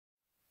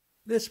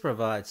This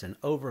provides an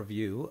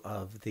overview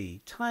of the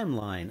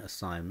timeline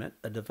assignment,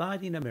 A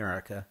Dividing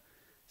America,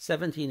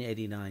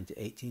 1789 to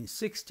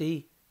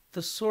 1860,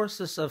 the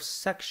sources of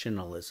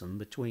sectionalism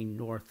between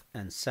North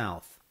and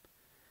South.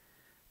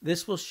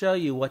 This will show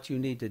you what you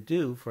need to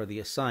do for the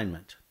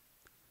assignment.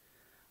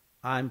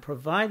 I'm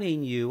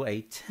providing you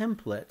a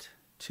template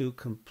to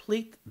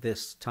complete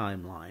this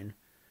timeline,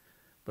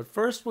 but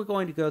first we're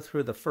going to go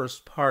through the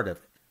first part of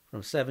it, from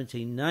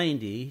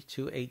 1790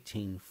 to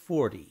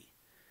 1840.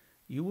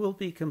 You will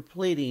be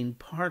completing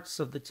parts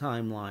of the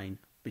timeline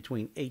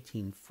between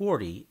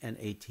 1840 and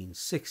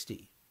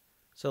 1860.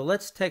 So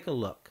let's take a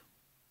look.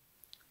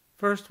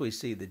 First, we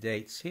see the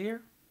dates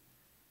here,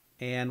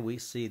 and we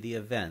see the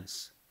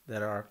events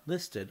that are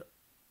listed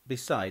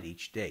beside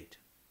each date.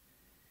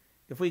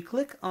 If we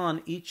click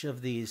on each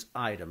of these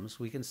items,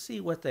 we can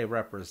see what they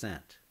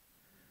represent.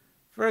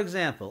 For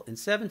example, in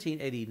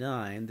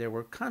 1789, there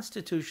were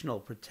constitutional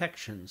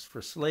protections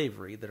for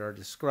slavery that are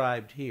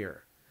described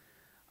here.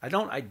 I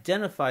don't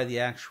identify the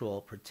actual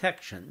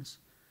protections,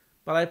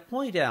 but I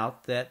point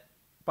out that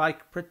by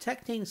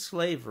protecting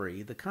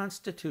slavery, the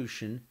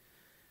Constitution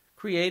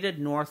created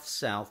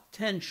North-South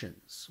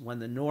tensions when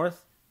the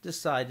North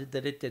decided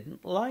that it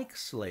didn't like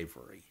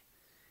slavery.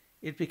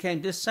 It became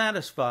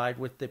dissatisfied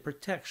with the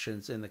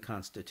protections in the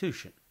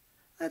Constitution.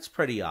 That's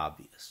pretty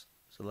obvious,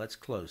 so let's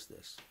close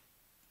this.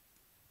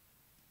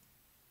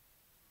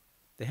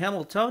 The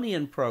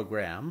Hamiltonian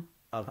program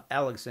of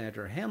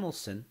Alexander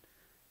Hamilton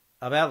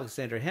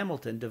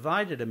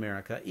divided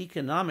America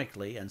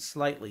economically and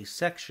slightly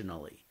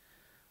sectionally.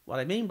 What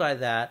I mean by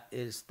that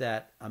is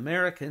that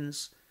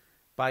Americans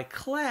by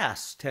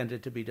class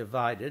tended to be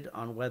divided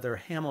on whether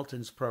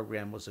Hamilton's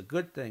program was a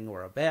good thing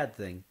or a bad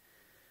thing,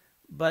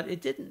 but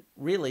it didn't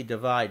really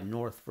divide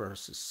North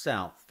versus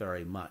South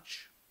very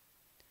much.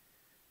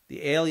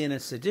 The Alien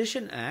and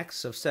Sedition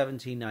Acts of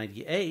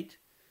 1798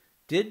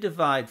 did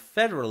divide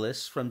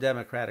Federalists from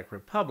Democratic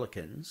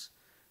Republicans.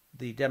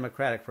 The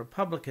Democratic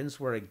Republicans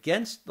were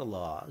against the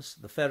laws,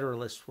 the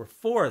Federalists were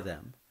for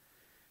them,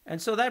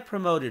 and so that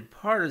promoted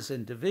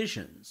partisan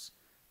divisions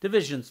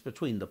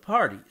between the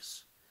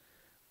parties.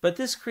 But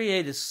this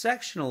created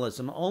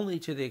sectionalism only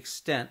to the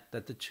extent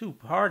that the two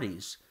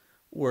parties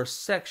were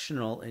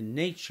sectional in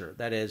nature.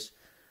 That is,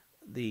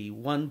 the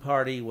one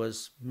party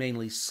was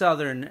mainly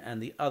Southern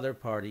and the other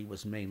party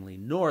was mainly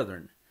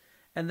Northern.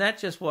 And that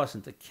just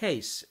wasn't the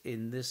case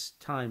in this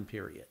time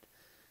period.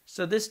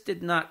 So this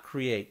did not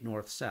create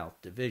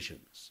North-South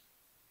divisions.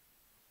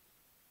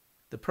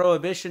 The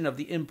prohibition of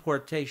the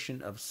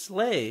importation of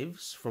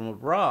slaves from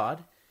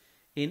abroad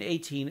in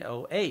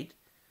 1808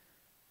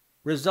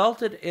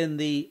 resulted in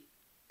the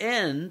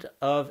end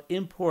of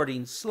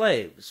importing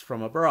slaves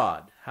from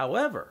abroad.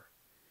 However,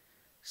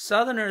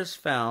 Southerners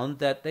found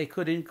that they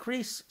could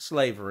increase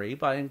slavery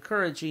by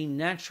encouraging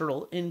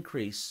natural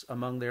increase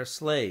among their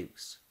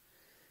slaves.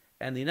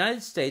 And the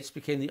United States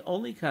became the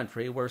only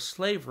country where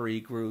slavery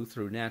grew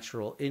through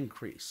natural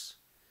increase.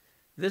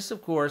 This,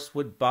 of course,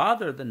 would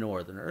bother the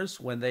Northerners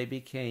when they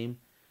became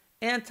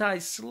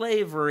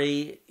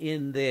anti-slavery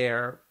in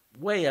their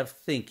way of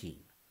thinking.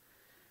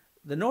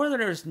 The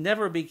Northerners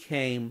never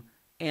became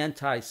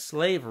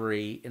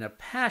anti-slavery in a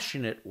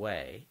passionate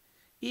way.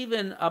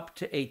 Even up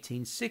to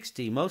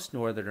 1860, most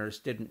Northerners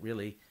didn't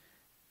really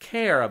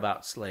care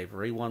about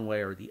slavery one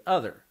way or the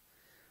other.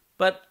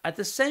 But at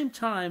the same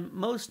time,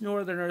 most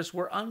Northerners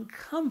were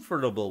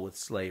uncomfortable with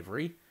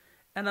slavery,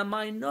 and a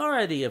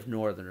minority of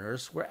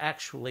Northerners were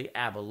actually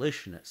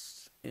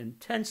abolitionists,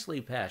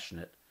 intensely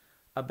passionate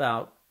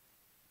about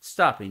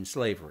stopping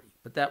slavery.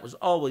 But that was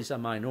always a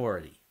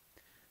minority.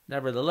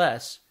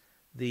 Nevertheless,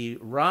 the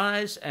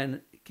rise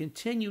and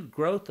continued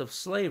growth of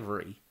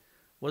slavery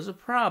was a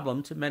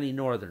problem to many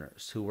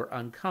Northerners who were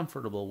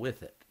uncomfortable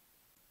with it.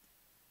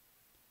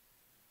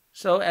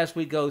 So as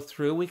we go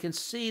through, we can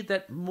see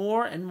that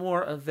more and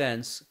more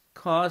events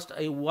caused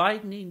a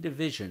widening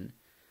division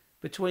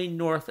between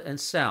North and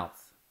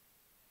South.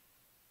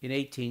 In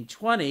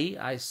 1820,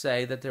 I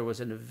say that there was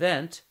an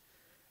event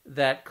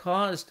that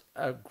caused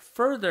a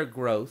further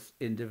growth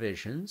in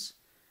divisions,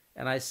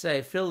 and I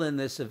say fill in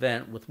this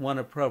event with one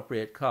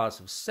appropriate cause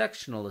of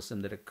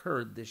sectionalism that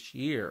occurred this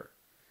year.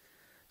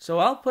 So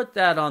I'll put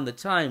that on the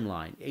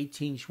timeline,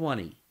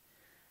 1820,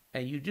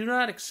 and you do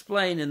not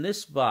explain in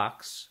this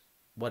box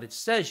what it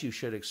says you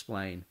should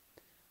explain,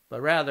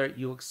 but rather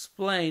you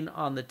explain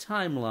on the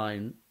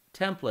timeline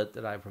template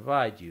that I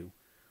provide you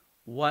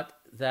what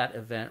that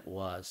event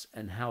was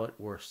and how it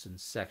worsens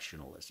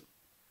sectionalism.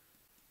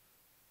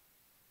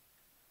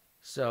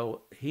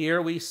 So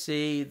here we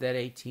see that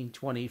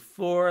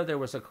 1824, there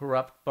was a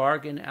corrupt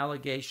bargain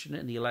allegation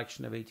in the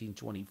election of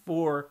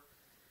 1824.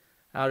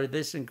 How did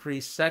this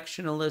increase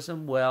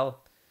sectionalism?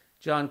 Well,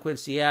 John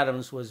Quincy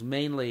Adams was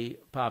mainly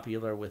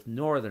popular with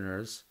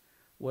Northerners,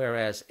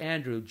 whereas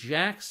Andrew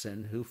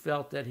Jackson, who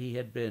felt that he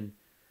had been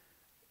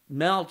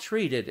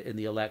maltreated in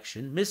the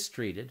election,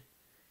 mistreated,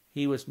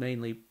 he was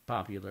mainly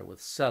popular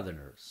with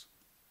Southerners.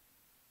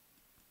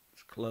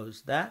 Let's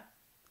close that.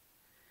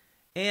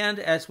 And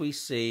as we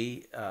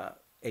see,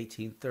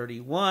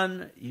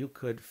 1831, you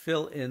could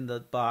fill in the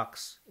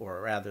box,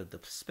 or rather the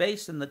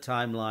space in the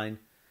timeline,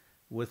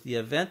 with the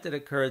event that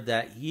occurred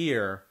that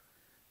year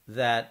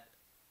that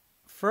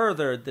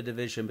furthered the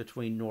division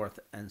between North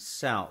and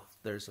South.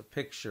 There's a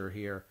picture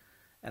here,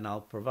 and I'll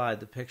provide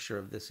the picture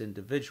of this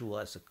individual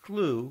as a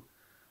clue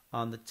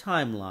on the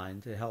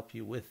timeline to help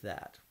you with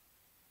that.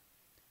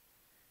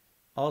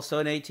 Also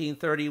in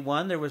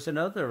 1831, there was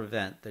another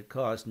event that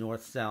caused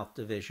North-South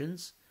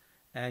divisions,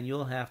 and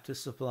you'll have to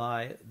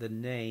supply the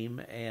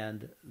name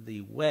and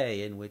the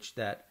way in which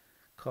that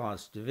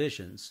caused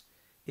divisions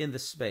in the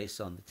space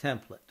on the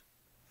template.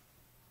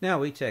 Now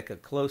we take a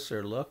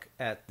closer look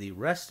at the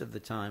rest of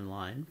the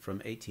timeline from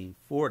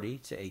 1840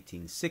 to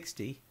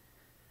 1860,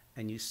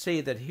 and you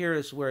see that here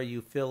is where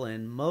you fill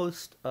in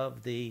most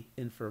of the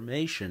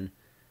information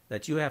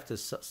that you have to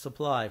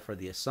supply for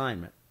the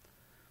assignment.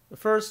 But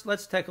first,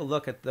 let's take a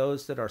look at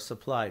those that are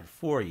supplied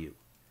for you.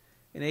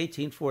 In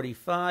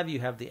 1845, you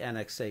have the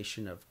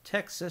annexation of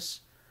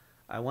Texas.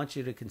 I want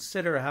you to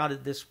consider, how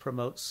did this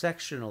promote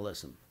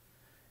sectionalism?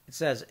 It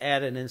says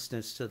add an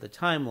instance to the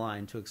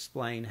timeline to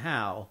explain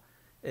how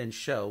and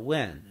show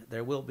when.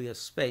 There will be a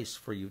space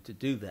for you to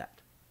do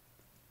that.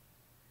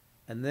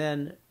 And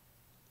then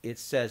it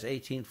says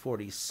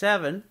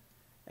 1847,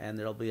 and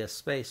there'll be a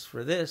space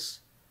for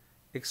this.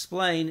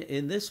 Explain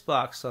in this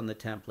box on the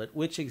template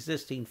which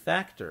existing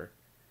factor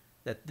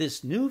that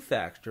this new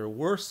factor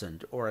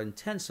worsened or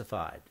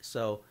intensified.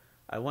 So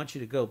I want you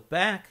to go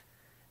back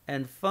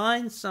and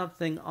find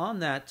something on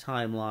that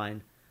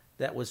timeline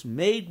that was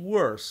made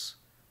worse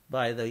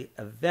by the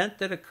event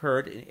that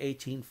occurred in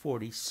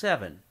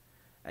 1847.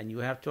 And you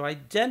have to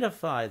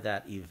identify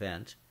that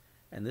event,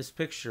 and this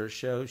picture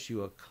shows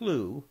you a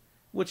clue,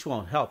 which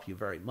won't help you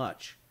very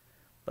much.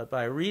 But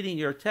by reading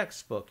your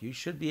textbook, you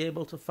should be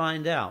able to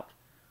find out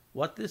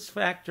what this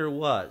factor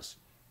was,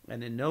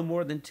 and in no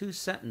more than 2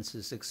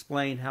 sentences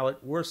explain how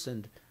it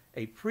worsened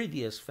a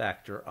previous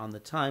factor on the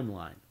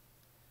timeline.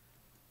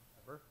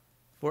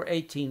 For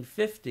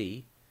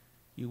 1850,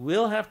 you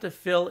will have to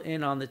fill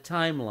in on the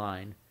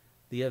timeline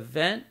the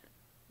event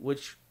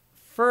which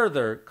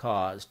further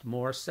caused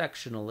more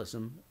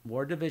sectionalism,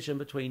 more division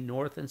between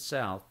North and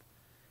South,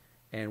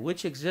 and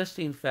which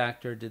existing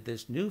factor did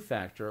this new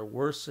factor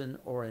worsen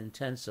or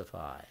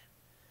intensify.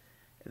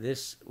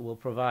 This will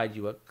provide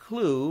you a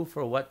clue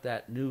for what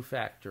that new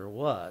factor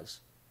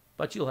was,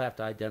 but you'll have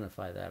to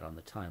identify that on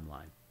the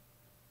timeline.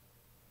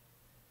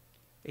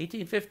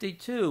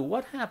 1852,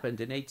 what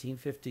happened in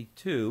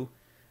 1852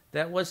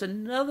 that was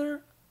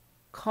another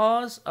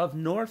cause of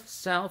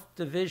North-South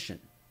division?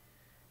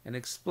 And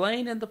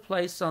explain in the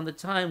place on the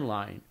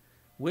timeline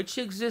which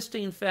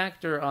existing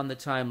factor on the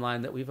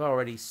timeline that we've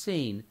already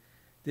seen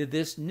did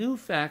this new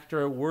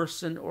factor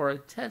worsen or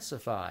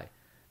intensify,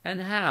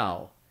 and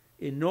how,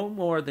 in no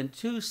more than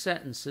 2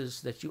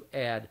 sentences that you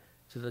add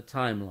to the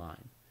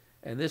timeline.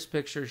 And this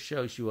picture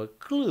shows you a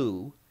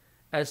clue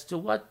as to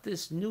what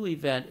this new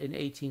event in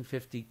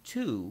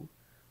 1852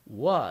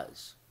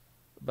 was.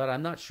 But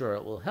I'm not sure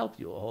it will help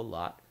you a whole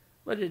lot,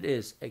 but it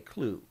is a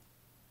clue.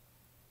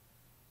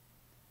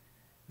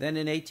 Then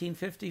in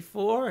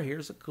 1854,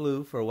 here's a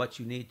clue for what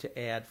you need to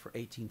add for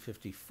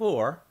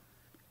 1854.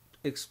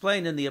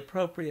 Explain in the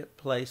appropriate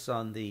place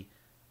on the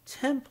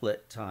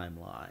template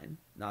timeline,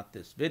 not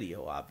this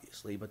video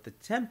obviously, but the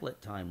template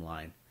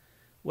timeline,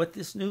 what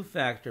this new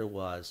factor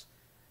was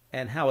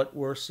and how it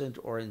worsened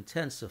or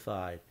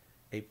intensified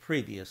a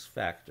previous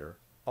factor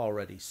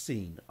already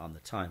seen on the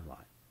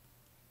timeline.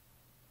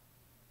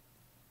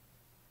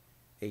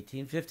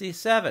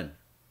 1857.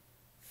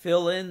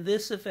 Fill in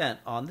this event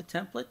on the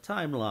template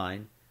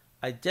timeline,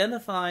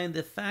 identifying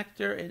the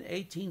factor in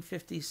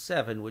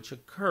 1857 which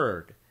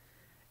occurred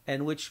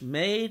and which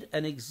made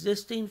an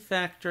existing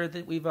factor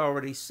that we've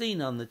already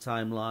seen on the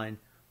timeline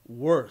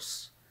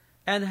worse,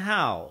 and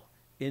how,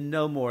 in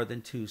no more than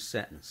 2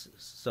 sentences.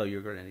 So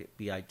you're going to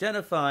be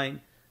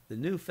identifying the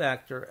new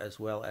factor as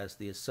well as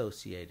the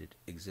associated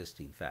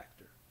existing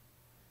factor.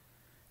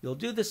 You'll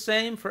do the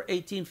same for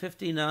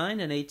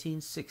 1859 and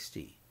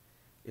 1860.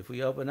 If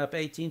we open up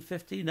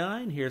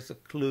 1859, here's a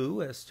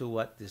clue as to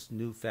what this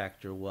new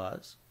factor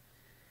was.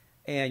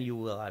 And you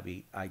will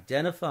be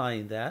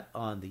identifying that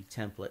on the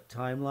template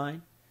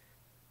timeline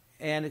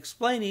and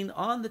explaining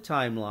on the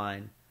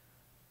timeline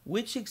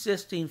which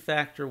existing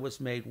factor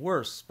was made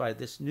worse by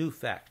this new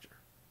factor.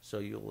 So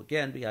you'll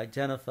again be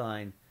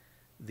identifying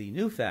the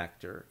new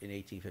factor in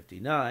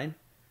 1859,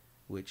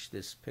 which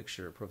this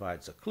picture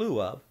provides a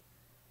clue of,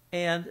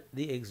 and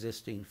the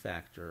existing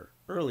factor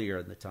earlier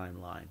in the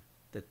timeline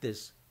that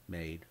this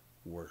made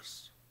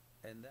worse.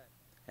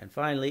 And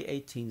finally,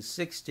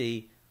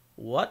 1860,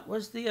 what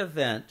was the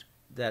event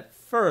that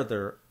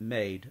further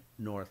made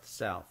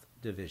North-South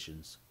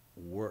divisions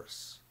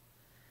worse?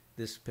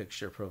 This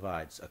picture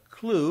provides a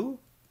clue,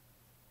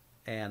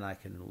 and I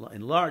can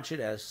enlarge it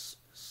as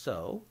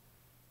so,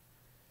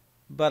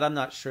 but I'm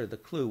not sure the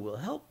clue will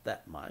help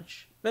that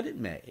much, but it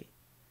may.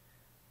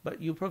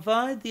 But you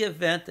provide the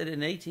event that in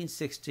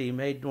 1860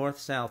 made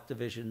North-South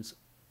divisions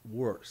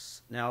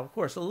worse. Now, of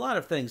course, a lot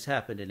of things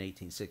happened in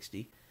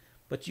 1860,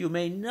 but you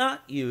may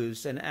not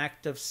use an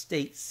act of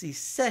state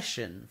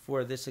secession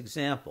for this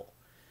example.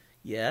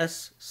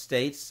 Yes,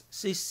 states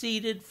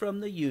seceded from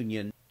the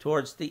Union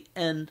towards the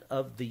end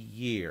of the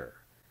year,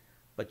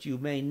 but you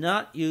may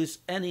not use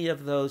any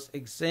of those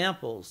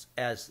examples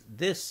as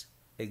this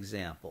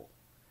example.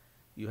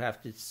 You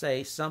have to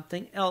say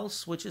something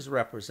else which is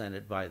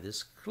represented by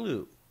this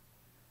clue.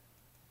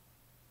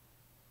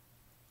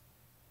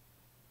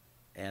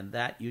 And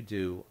that you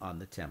do on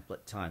the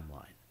template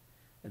timeline.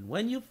 And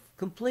when you've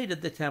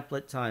completed the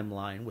template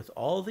timeline with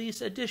all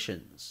these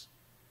additions,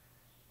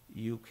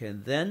 you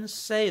can then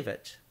save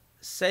it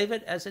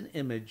as an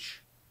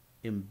image,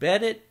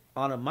 embed it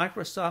on a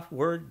Microsoft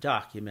Word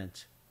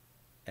document,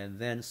 and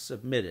then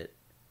submit it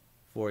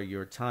for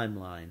your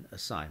timeline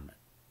assignment.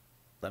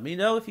 Let me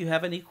know if you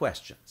have any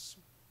questions.